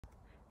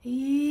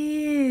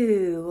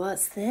Ew,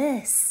 what's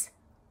this?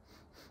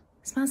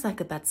 Smells like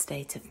a bad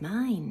state of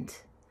mind.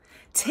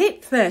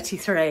 Tip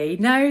 33,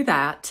 know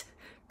that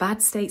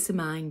bad states of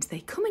mind,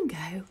 they come and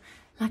go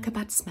like a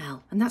bad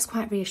smell, and that's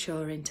quite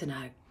reassuring to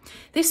know.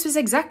 This was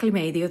exactly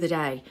me the other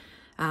day.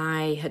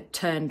 I had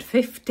turned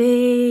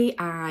 50.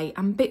 I'm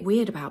a bit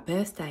weird about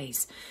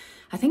birthdays.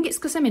 I think it's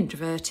because I'm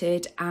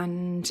introverted,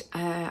 and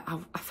I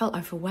felt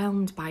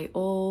overwhelmed by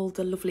all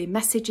the lovely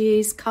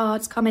messages,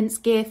 cards, comments,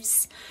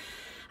 gifts.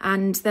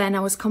 And then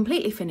I was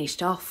completely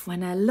finished off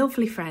when a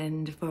lovely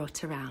friend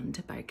brought around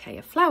a bouquet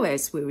of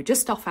flowers. We were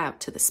just off out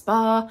to the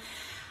spa,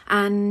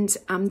 and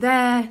I'm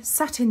there,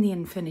 sat in the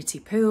infinity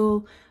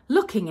pool,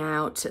 looking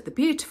out at the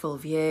beautiful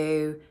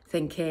view,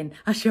 thinking,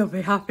 I shall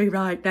be happy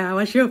right now,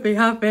 I shall be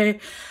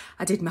happy.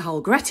 I did my whole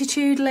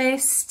gratitude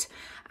list,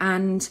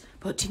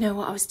 but do you know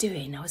what I was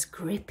doing? I was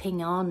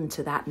gripping on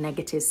to that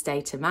negative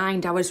state of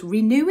mind. I was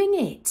renewing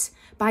it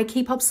by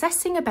keep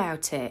obsessing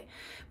about it.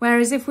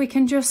 Whereas if we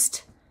can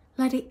just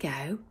let it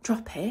go,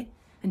 drop it,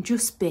 and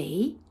just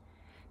be,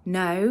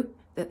 know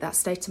that that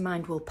state of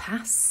mind will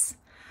pass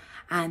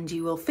and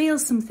you will feel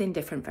something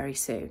different very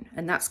soon.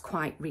 And that's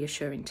quite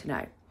reassuring to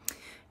know.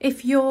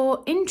 If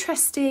you're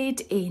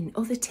interested in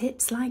other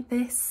tips like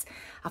this,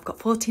 I've got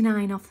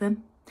 49 of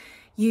them.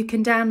 You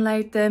can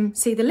download them,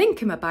 see the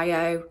link in my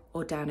bio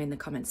or down in the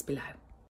comments below.